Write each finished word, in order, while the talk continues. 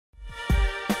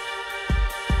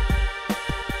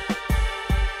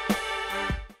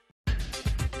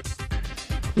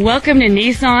Welcome to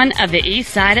Nissan of the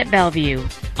Eastside at Bellevue.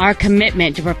 Our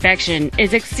commitment to perfection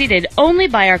is exceeded only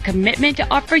by our commitment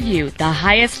to offer you the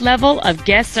highest level of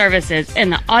guest services in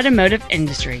the automotive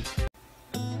industry.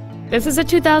 This is a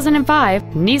 2005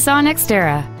 Nissan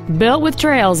Xterra, built with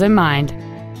trails in mind.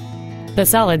 The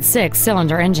solid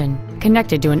 6-cylinder engine,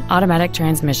 connected to an automatic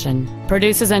transmission,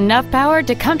 produces enough power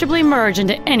to comfortably merge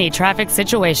into any traffic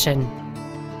situation.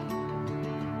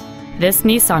 This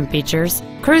Nissan features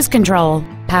cruise control,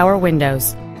 power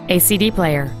windows, a CD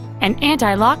player, an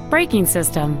anti-lock braking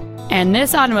system, and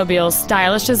this automobile's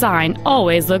stylish design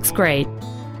always looks great.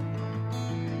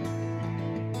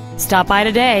 Stop by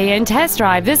today and test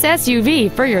drive this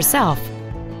SUV for yourself.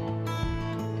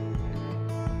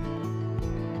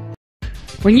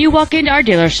 When you walk into our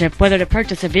dealership, whether to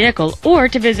purchase a vehicle or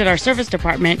to visit our service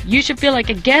department, you should feel like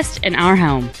a guest in our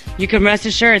home. You can rest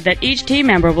assured that each team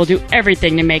member will do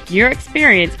everything to make your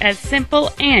experience as simple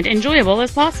and enjoyable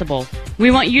as possible. We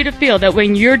want you to feel that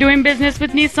when you're doing business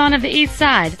with Nissan of the East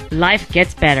Side, life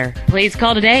gets better. Please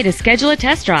call today to schedule a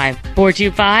test drive.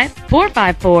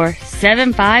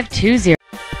 425-454-7520.